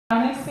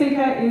Our next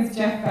speaker is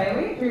Geoff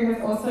Bailey, who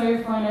has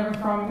also flown over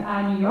from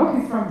New York.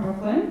 He's from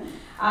Brooklyn.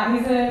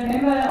 He's a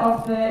member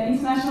of the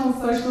International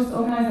Socialist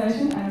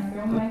Organisation and a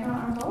filmmaker,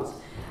 I'm told.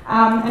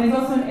 And he's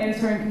also an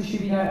editor and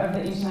contributor of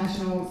the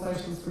International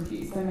Socialist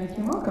Review. So make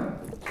him welcome.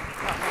 It's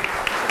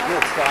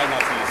fine,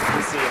 not too easy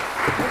to see it.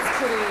 It's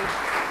pretty,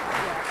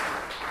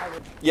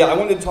 yeah, I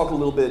wanted to talk a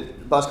little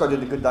bit. Bhaskar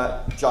did a good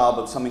job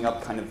of summing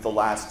up kind of the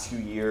last 2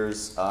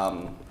 years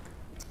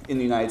in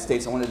the United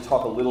States. I wanted to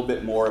talk a little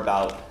bit more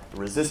about the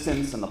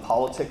resistance and the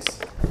politics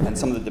and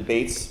some of the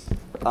debates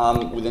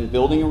within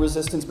building a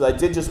resistance. But I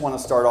did just want to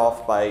start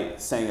off by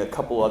saying a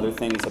couple other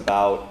things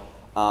about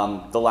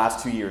the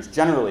last 2 years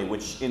generally,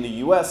 which in the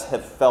US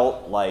have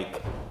felt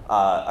like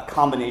a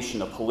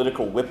combination of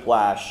political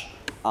whiplash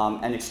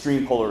and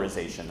extreme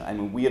polarization. I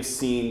mean, we have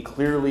seen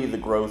clearly the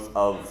growth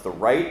of the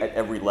right at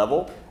every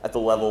level, at the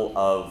level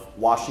of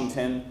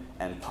Washington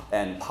and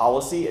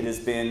policy. It has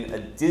been a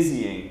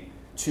dizzying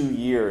 2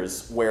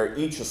 years where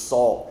each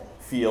assault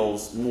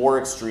feels more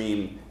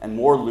extreme and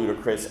more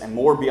ludicrous and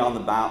more beyond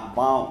the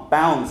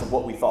bounds of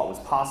what we thought was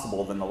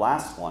possible than the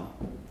last one,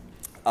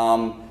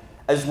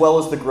 as well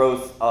as the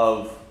growth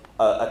of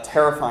a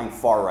terrifying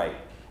far right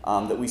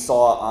that we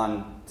saw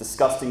on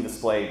disgusting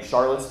display in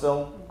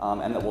Charlottesville,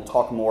 and that we'll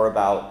talk more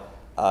about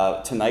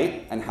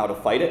tonight and how to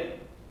fight it.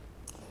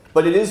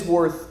 But it is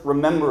worth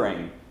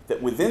remembering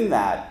that within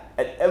that,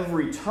 at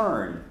every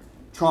turn,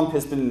 Trump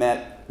has been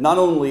met not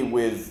only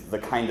with the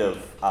kind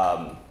of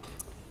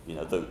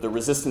the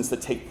resistance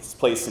that takes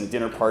place in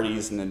dinner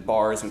parties and in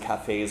bars and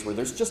cafes where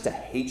there's just a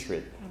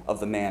hatred of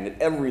the man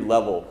at every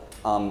level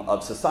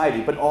of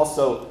society, but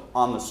also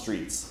on the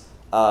streets,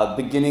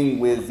 beginning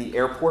with the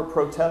airport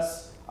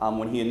protests,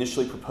 when he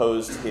initially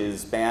proposed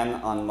his ban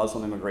on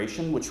Muslim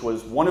immigration, which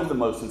was one of the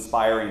most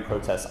inspiring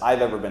protests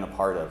I've ever been a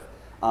part of.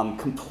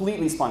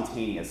 Completely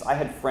spontaneous. I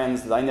had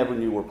friends that I never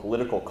knew were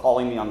political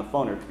calling me on the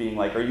phone or being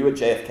like, "Are you at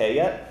JFK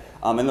yet?"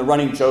 And the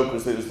running joke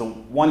was that it was the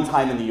one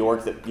time in New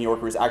York that New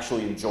Yorkers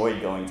actually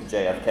enjoyed going to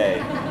JFK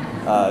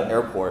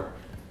airport.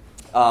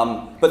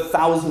 But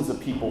thousands of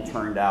people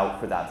turned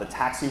out for that. The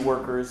taxi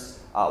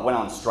workers went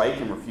on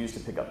strike and refused to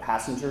pick up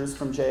passengers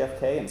from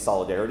JFK in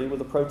solidarity with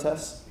the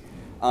protests.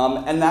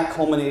 And that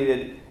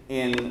culminated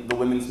in the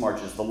women's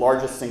marches, the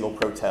largest single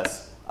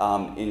protest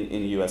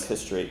in US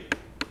history.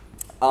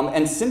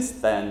 And since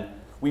then,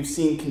 we've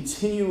seen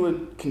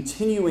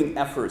continuing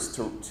efforts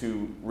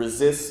to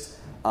resist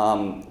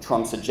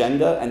Trump's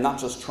agenda, and not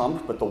just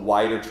Trump, but the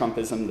wider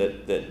Trumpism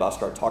that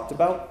Bhaskar talked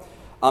about,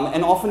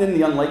 and often in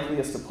the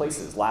unlikeliest of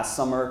places. Last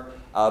summer,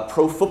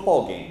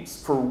 pro-football games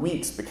for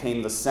weeks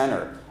became the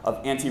center of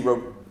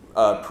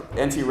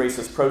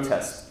anti-racist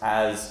protests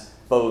as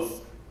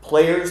both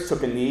players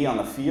took a knee on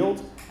the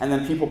field, and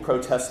then people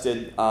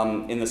protested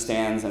in the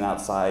stands and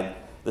outside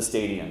the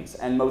stadiums.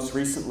 And most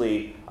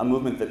recently, a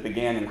movement that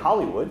began in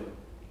Hollywood,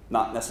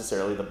 not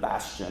necessarily the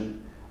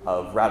bastion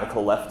of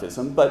radical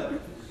leftism, but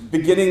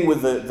beginning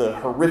with the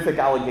horrific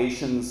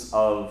allegations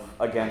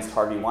against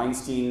Harvey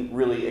Weinstein,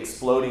 really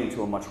exploding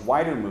into a much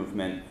wider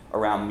movement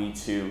around Me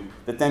Too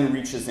that then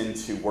reaches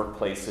into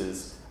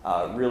workplaces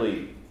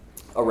really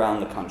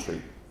around the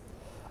country.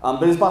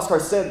 But as Bhaskar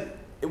said,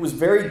 it was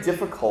very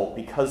difficult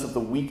because of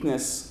the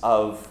weakness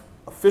of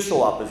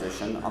official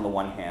opposition on the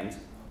one hand,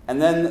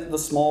 and then the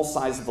small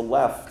size of the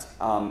left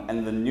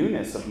and the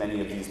newness of many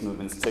of these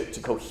movements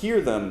to cohere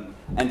them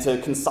and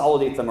to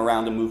consolidate them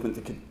around a movement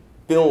that could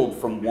build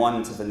from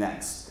one to the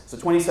next. So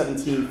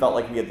 2017 felt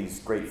like we had these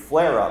great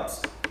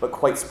flare-ups, but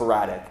quite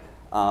sporadic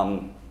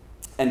and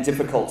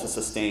difficult to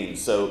sustain.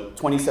 So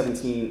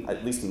 2017,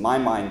 at least in my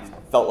mind,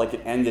 felt like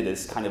it ended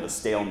as kind of a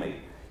stalemate.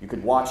 You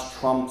could watch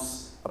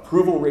Trump's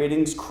approval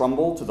ratings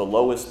crumble to the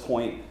lowest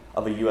point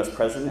of a US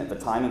president at the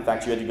time. In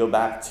fact, you had to go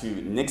back to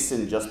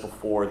Nixon just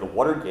before the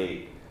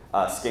Watergate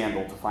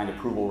scandal to find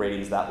approval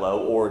ratings that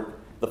low, or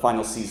the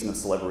final season of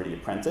Celebrity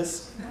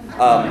Apprentice.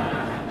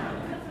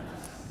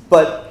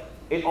 But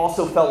it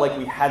also felt like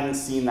we hadn't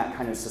seen that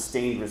kind of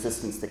sustained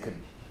resistance that could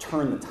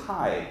turn the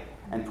tide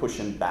and push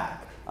him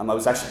back. I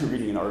was actually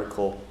reading an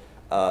article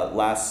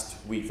last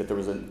week that there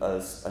was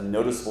a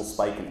noticeable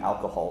spike in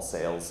alcohol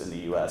sales in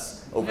the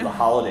US over the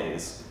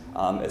holidays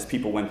as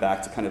people went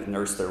back to kind of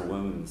nurse their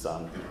wounds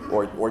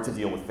or to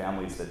deal with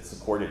families that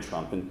supported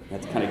Trump and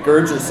had to kind of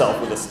gorge yourself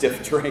with a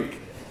stiff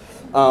drink.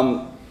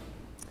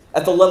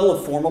 At the level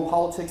of formal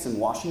politics in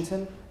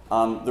Washington,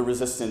 the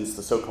resistance,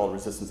 the so-called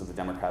resistance of the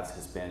Democrats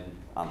has been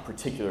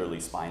particularly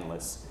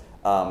spineless.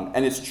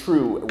 And it's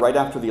true, right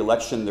after the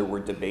election there were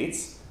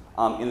debates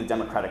in the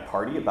Democratic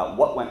Party about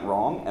what went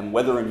wrong and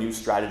whether a new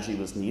strategy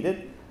was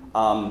needed.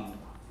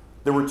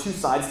 There were two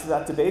sides to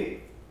that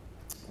debate.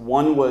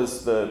 One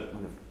was the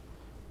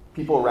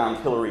people around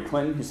Hillary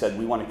Clinton who said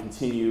we want to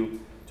continue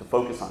to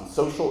focus on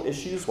social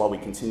issues while we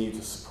continue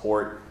to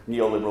support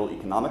neoliberal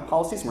economic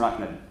policies. We're not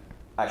going to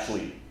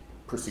actually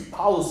pursue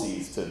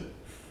policies to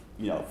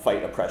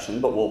fight oppression,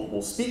 but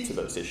we'll speak to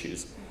those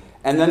issues.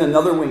 And then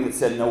another wing that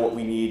said, no, what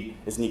we need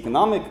is an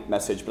economic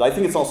message. But I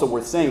think it's also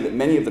worth saying that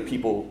many of the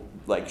people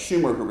like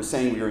Schumer, who were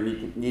saying we were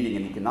needing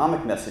an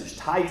economic message,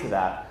 tied to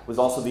that was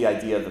also the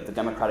idea that the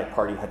Democratic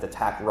Party had to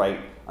tack right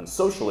on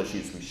social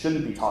issues. We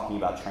shouldn't be talking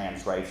about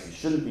trans rights. We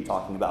shouldn't be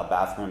talking about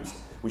bathrooms.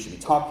 We should be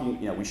talking,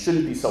 we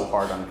shouldn't be so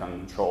hard on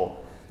gun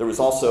control. There was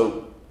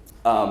also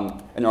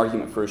an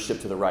argument for a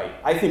shift to the right.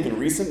 I think in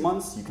recent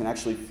months, you can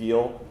actually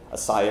feel a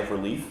sigh of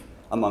relief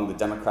among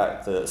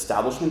the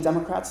establishment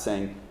Democrats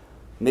saying,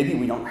 maybe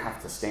we don't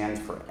have to stand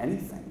for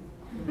anything.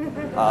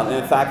 And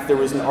in fact, there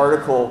was an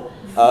article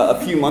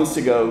a few months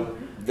ago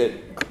that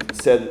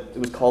said, it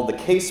was called The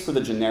Case for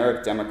the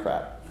Generic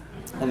Democrat.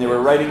 And they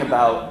were writing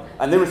about,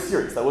 and they were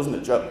serious, that wasn't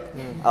a joke.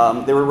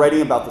 They were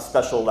writing about the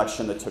special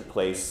election that took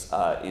place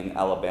in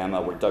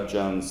Alabama where Doug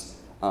Jones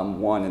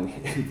won. And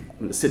I'm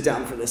going to sit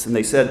down for this. And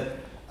they said,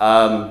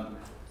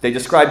 they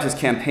described his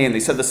campaign. They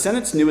said the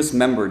Senate's newest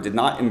member did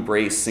not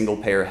embrace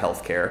single-payer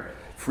health care,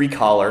 free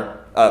college,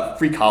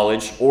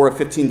 or a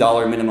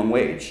 $15 minimum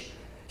wage.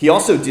 He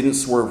also didn't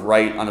swerve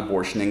right on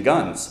abortion and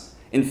guns.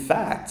 In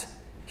fact,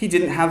 he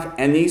didn't have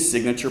any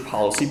signature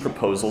policy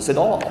proposals at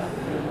all.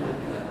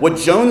 What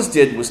Jones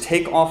did was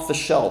take off the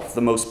shelf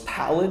the most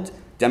pallid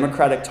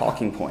Democratic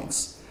talking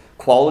points.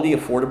 Quality,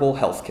 affordable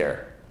health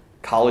care.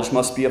 College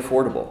must be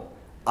affordable.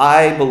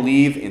 I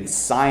believe in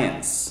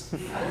science.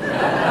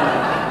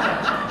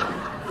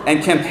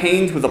 And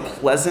campaigned with a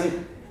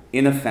pleasant,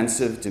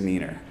 inoffensive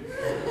demeanor.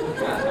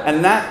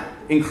 And that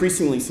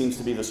increasingly seems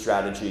to be the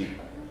strategy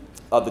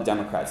of the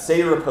Democrats. Say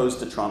you're opposed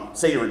to Trump,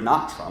 say you're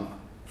not Trump,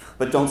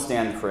 but don't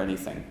stand for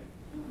anything.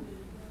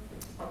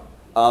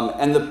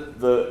 And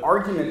the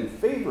argument in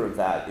favor of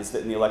that is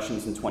that in the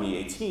elections in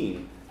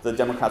 2018, the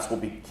Democrats will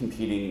be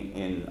competing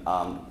in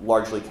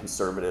largely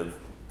conservative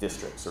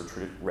districts or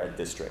red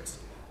districts.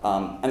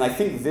 And I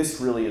think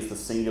this really is the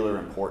singular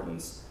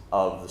importance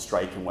of the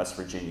strike in West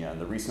Virginia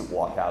and the recent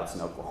walkouts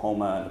in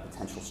Oklahoma and the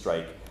potential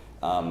strike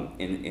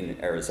in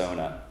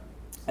Arizona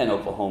and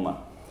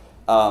Oklahoma.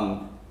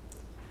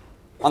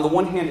 On the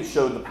one hand, it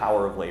showed the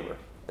power of labor.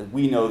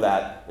 We know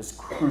that is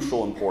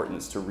crucial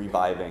importance to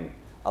reviving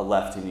a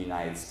left in the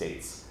United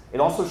States. It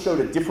also showed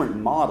a different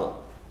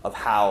model of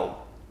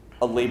how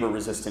a labor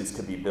resistance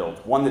could be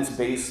built, one that's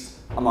based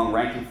among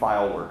rank and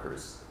file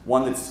workers,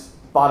 one that's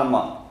bottom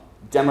up,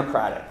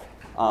 democratic,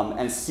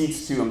 and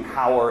seeks to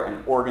empower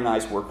and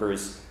organize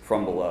workers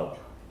from below.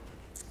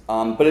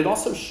 But it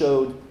also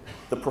showed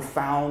the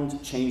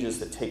profound changes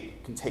that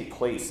can take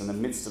place in the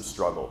midst of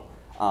struggle.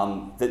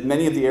 That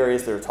many of the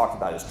areas that are talked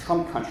about as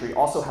Trump country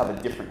also have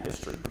a different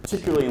history,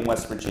 particularly in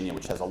West Virginia,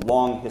 which has a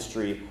long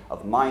history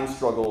of mine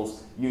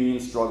struggles, union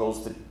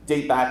struggles that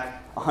date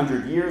back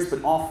 100 years,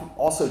 but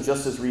also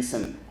just as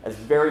recent as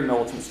very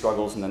militant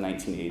struggles in the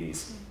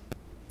 1980s.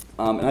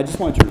 And I just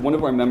wanted to, one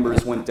of our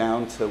members went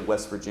down to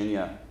West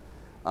Virginia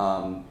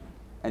and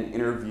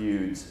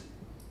interviewed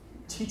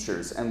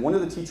teachers. And one of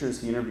the teachers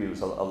he interviewed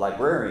was a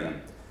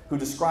librarian who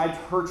described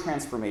her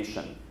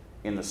transformation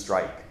in the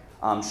strike.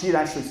 She had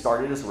actually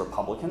started as a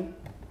Republican,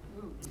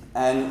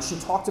 and she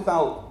talked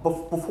about,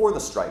 before the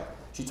strike,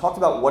 she talked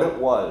about what it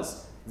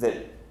was that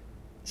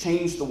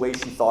changed the way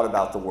she thought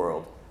about the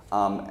world,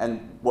 and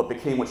what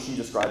became what she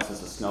describes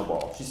as a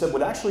snowball. She said,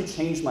 what actually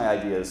changed my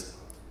ideas,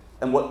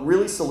 and what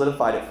really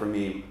solidified it for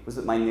me, was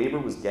that my neighbor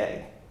was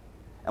gay.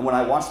 And when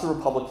I watched the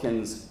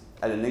Republicans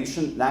at a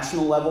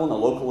national level and a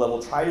local level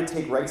try to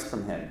take rights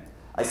from him,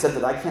 I said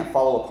that I can't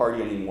follow a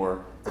party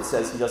anymore that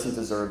says he doesn't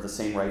deserve the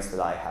same rights that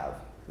I have.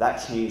 That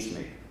changed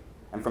me.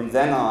 And from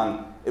then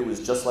on, it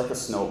was just like a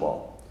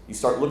snowball. You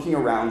start looking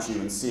around you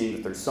and seeing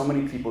that there's so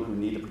many people who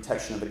need the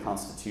protection of the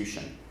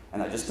Constitution,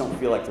 and I just don't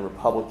feel like the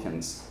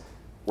Republicans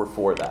were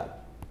for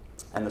that.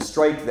 And the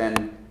strike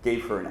then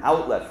gave her an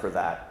outlet for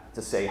that,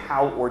 to say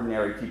how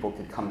ordinary people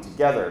could come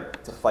together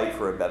to fight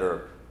for a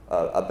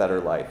better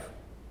life.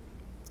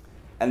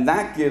 And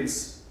that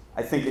gives,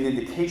 I think, an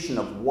indication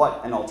of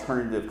what an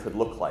alternative could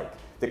look like,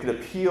 that could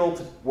appeal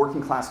to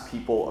working class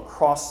people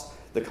across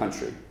the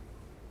country.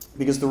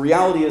 Because the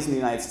reality is in the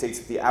United States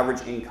that the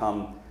average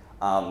income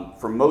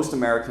for most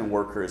American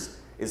workers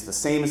is the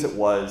same as it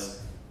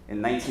was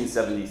in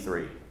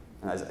 1973.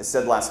 And as I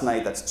said last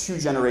night, that's 2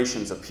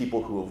 generations of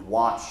people who have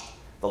watched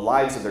the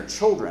lives of their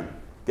children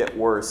get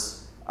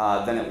worse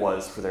than it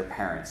was for their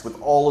parents, with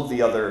all of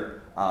the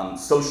other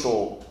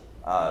social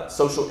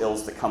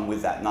ills that come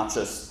with that, not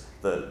just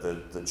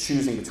the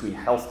choosing between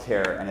health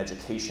care and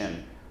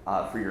education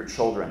for your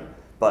children,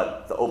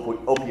 but the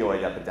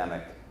opioid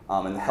epidemic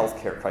and the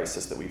healthcare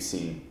crisis that we've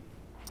seen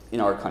in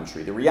our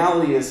country. The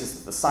reality is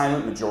that the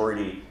silent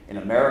majority in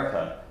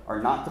America are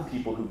not the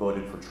people who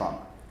voted for Trump,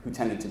 who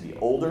tended to be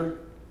older,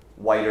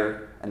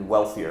 whiter, and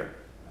wealthier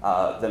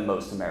than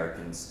most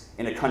Americans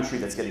in a country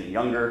that's getting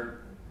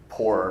younger,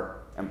 poorer,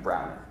 and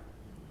browner.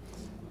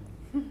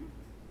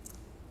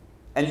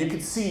 And you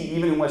could see,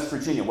 even in West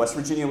Virginia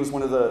was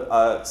one of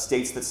the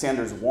states that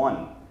Sanders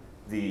won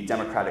the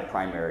Democratic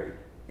primary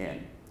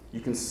in.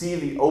 You can see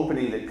the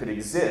opening that could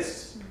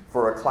exist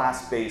for a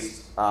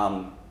class-based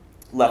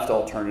left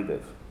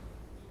alternative.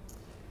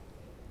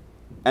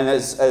 And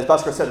as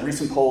Bhaskar said,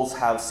 recent polls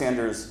have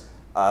Sanders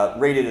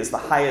rated as the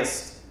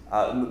highest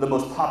the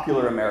most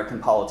popular American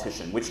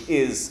politician, which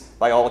is,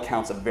 by all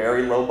accounts, a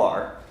very low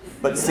bar.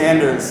 But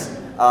Sanders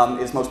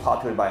is most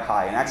popular by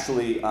high, and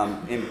actually,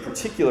 in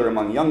particular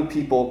among young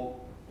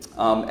people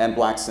and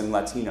blacks and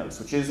Latinos,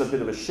 which is a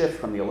bit of a shift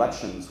from the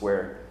elections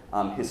where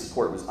his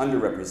support was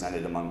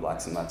underrepresented among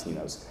blacks and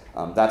Latinos.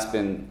 That's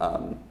been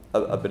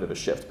a bit of a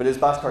shift. But as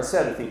Bhaskar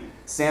said, I think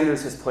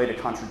Sanders has played a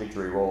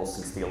contradictory role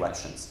since the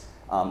elections.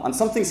 On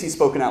some things he's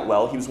spoken out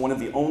well. He was one of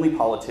the only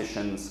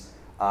politicians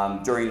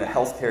during the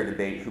healthcare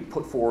debate who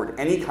put forward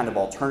any kind of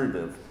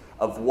alternative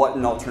of what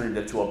an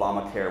alternative to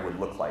Obamacare would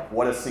look like,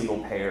 what a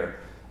single-payer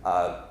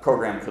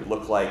program could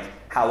look like,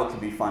 how it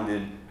could be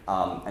funded,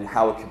 and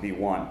how it could be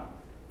won.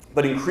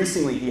 But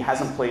increasingly, he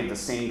hasn't played the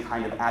same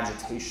kind of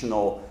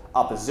agitational,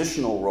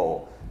 oppositional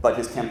role, but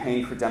his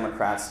campaign for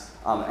Democrats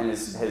and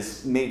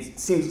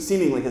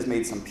seemingly has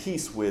made some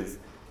peace with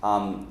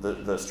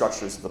the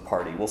structures of the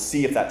party. We'll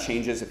see if that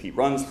changes if he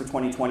runs for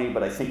 2020,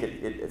 but I think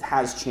it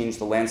has changed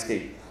the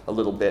landscape a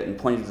little bit and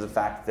pointed to the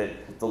fact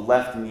that the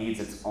left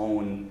needs its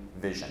own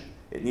vision.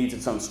 It needs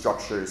its own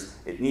structures.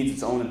 It needs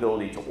its own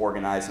ability to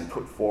organize and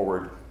put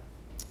forward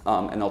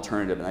an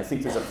alternative. And I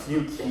think there's a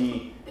few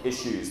key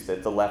issues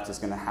that the left is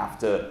going to have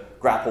to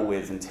grapple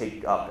with and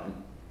take up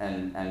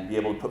and be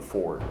able to put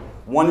forward.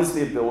 One is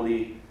the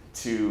ability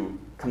to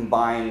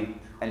combine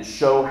and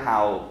show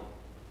how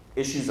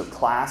issues of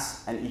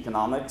class and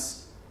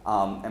economics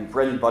and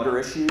bread and butter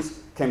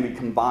issues can be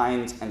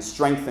combined and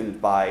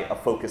strengthened by a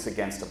focus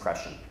against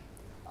oppression.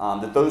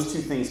 That those two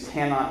things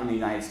cannot in the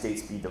United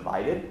States be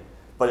divided,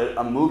 but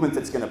a movement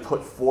that's going to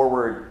put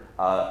forward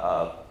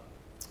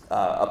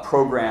a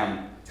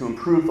program to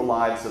improve the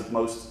lives of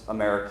most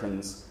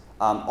Americans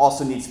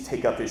also needs to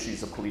take up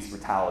issues of police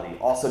brutality,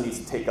 also needs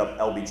to take up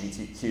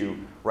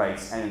LGBTQ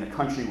rights, and in a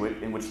country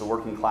in which the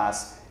working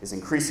class is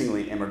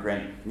increasingly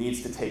immigrant,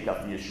 needs to take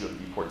up the issue of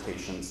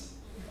deportations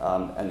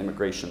and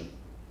immigration.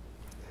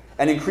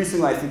 And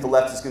increasingly, I think the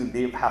left is going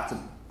to have to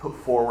put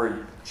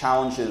forward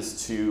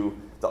challenges to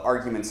the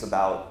arguments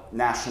about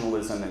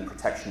nationalism and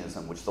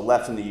protectionism, which the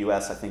left in the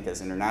US, I think,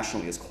 as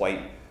internationally, is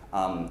quite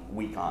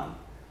weak on.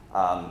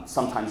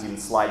 Sometimes even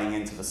sliding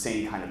into the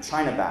same kind of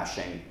China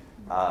bashing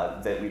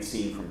that we've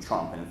seen from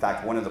Trump. And in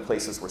fact, one of the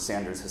places where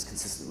Sanders has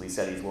consistently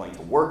said he's willing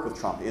to work with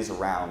Trump is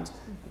around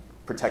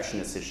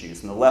protectionist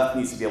issues. And the left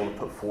needs to be able to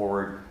put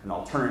forward an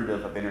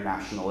alternative of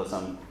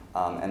internationalism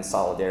and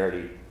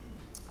solidarity.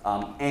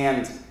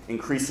 And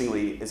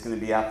increasingly is going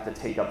to be able to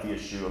take up the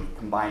issue of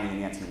combining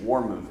the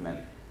anti-war movement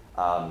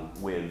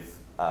with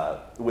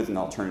an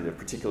alternative,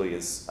 particularly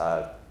as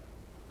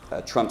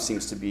Trump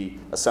seems to be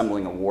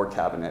assembling a war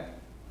cabinet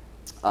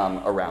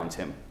around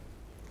him.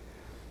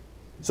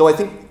 So I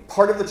think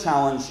part of the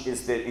challenge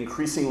is that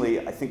increasingly,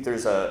 I think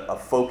there's a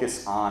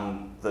focus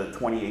on the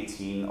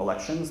 2018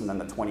 elections and then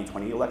the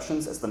 2020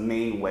 elections as the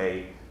main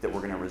way that we're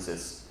going to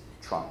resist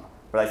Trump.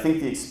 But I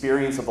think the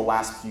experience of the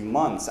last few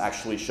months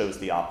actually shows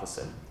the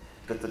opposite.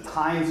 That the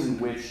times in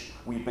which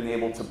we've been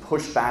able to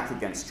push back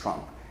against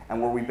Trump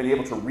and where we've been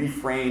able to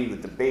reframe the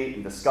debate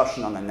and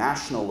discussion on the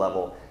national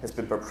level has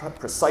been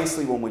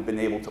precisely when we've been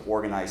able to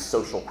organize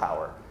social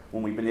power,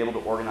 when we've been able to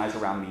organize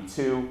around Me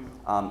Too.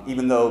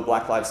 Even though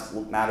Black Lives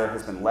Matter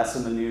has been less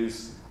in the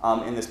news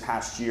in this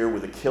past year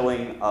with the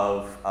killing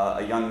of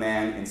a young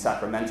man in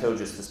Sacramento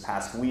just this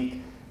past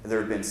week, there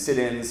have been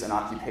sit-ins and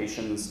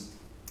occupations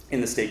in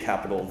the state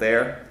capitol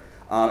there.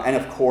 And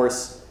of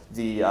course,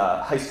 the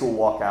high school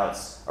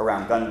walkouts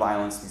around gun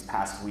violence these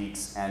past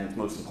weeks, and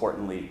most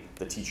importantly,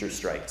 the teacher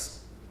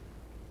strikes.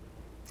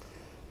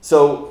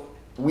 So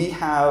we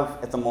have,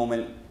 at the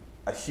moment,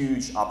 a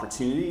huge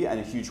opportunity and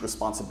a huge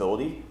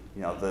responsibility.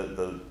 You know,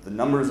 the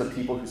numbers of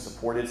people who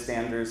supported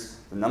Sanders,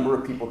 the number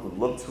of people who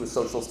looked to a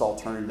socialist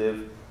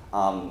alternative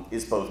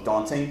is both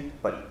daunting,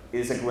 but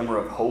is a glimmer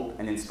of hope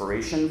and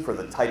inspiration for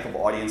the type of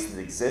audience that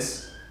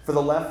exists for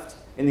the left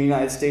in the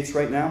United States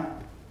right now.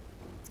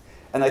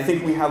 And I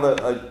think we have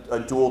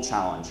a dual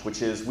challenge,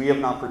 which is we have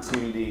an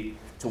opportunity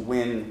to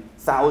win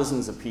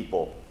thousands of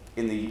people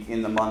in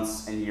the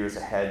months and years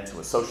ahead to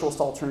a socialist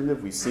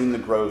alternative. We've seen the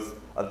growth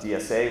of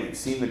DSA, we've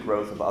seen the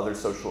growth of other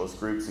socialist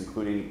groups,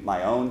 including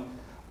my own.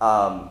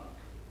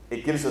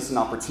 It gives us an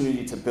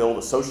opportunity to build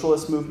a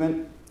socialist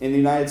movement in the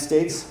United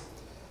States,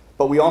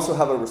 but we also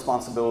have a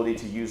responsibility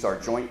to use our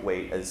joint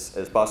weight, as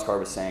Bhaskar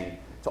was saying,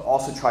 to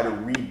also try to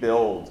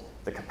rebuild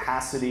the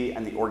capacity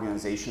and the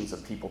organizations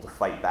of people to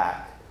fight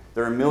back.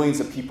 There are millions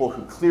of people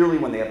who clearly,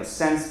 when they have a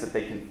sense that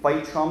they can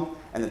fight Trump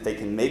and that they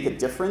can make a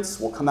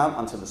difference, will come out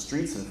onto the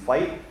streets and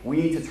fight. We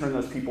need to turn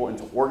those people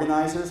into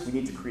organizers. We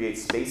need to create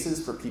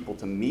spaces for people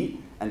to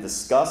meet and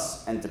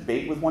discuss and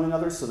debate with one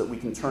another so that we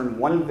can turn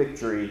one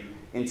victory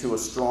into a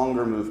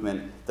stronger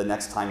movement the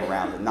next time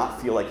around and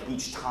not feel like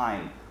each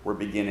time we're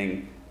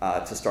beginning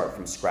to start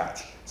from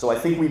scratch. So I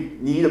think we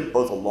need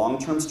both a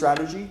long-term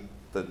strategy,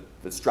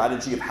 the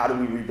strategy of how do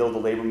we rebuild the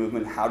labor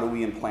movement, how do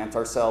we implant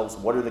ourselves,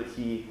 what are the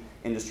key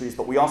industries,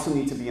 but we also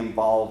need to be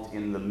involved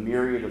in the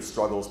myriad of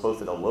struggles,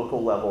 both at a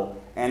local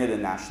level and at a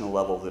national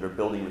level, that are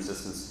building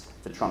resistance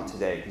to Trump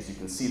today, because you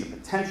can see the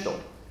potential,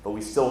 but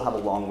we still have a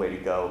long way to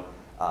go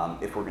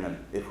if we're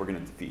gonna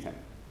defeat him.